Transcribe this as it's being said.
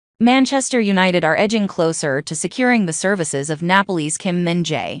Manchester United are edging closer to securing the services of Napoli's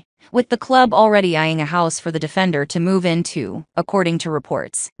Min-jae, with the club already eyeing a house for the defender to move into, according to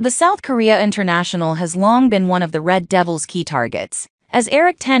reports. The South Korea international has long been one of the Red Devils' key targets, as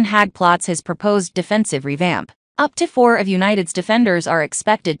Erik ten Hag plots his proposed defensive revamp. Up to 4 of United's defenders are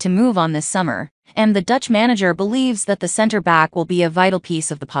expected to move on this summer, and the Dutch manager believes that the centre-back will be a vital piece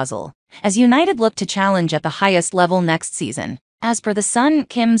of the puzzle, as United look to challenge at the highest level next season. As per The Sun,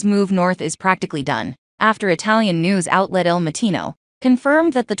 Kim's move north is practically done, after Italian news outlet Il Mattino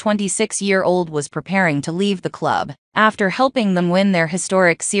confirmed that the 26-year-old was preparing to leave the club, after helping them win their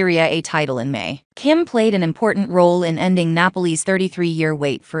historic Serie A title in May. Kim played an important role in ending Napoli's 33-year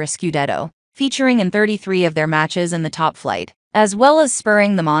wait for a Scudetto, featuring in 33 of their matches in the top flight, as well as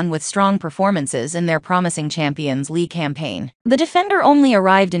spurring them on with strong performances in their promising Champions League campaign. The defender only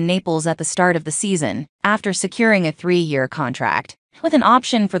arrived in Naples at the start of the season, after securing a 3-year contract, with an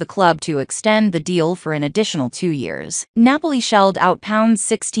option for the club to extend the deal for an additional 2 years. Napoli shelled out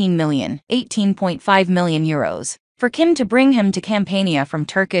 £16 million, €18.5 million, for Kim to bring him to Campania from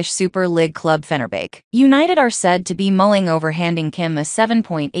Turkish Super League club Fenerbahce. United are said to be mulling over handing Kim a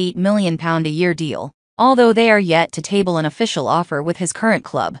 £7.8 million a year deal, although they are yet to table an official offer with his current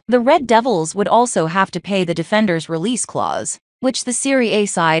club. The Red Devils would also have to pay the defender's release clause, which the Serie A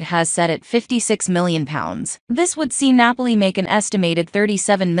side has set at £56 million. This would see Napoli make an estimated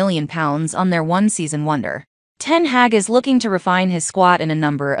 £37 million on their one-season wonder. Ten Hag is looking to refine his squad in a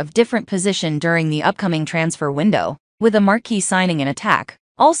number of different positions during the upcoming transfer window, with a marquee signing in attack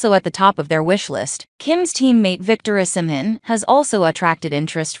also at the top of their wish list. Kim's teammate Victor Osimhen has also attracted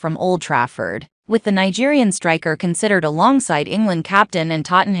interest from Old Trafford, with the Nigerian striker considered alongside England captain and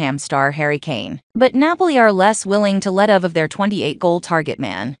Tottenham star Harry Kane. But Napoli are less willing to let of their 28-goal target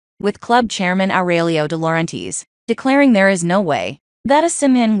man, with club chairman Aurelio De Laurentiis declaring there is no way that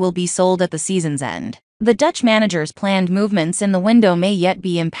Osimhen will be sold at the season's end. The Dutch manager's planned movements in the window may yet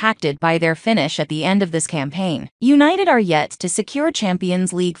be impacted by their finish at the end of this campaign. United are yet to secure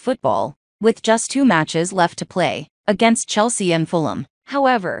Champions League football, with just 2 matches left to play, against Chelsea and Fulham.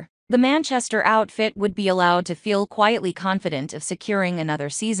 However, the Manchester outfit would be allowed to feel quietly confident of securing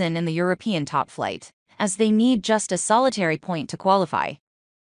another season in the European top flight, as they need just a solitary point to qualify.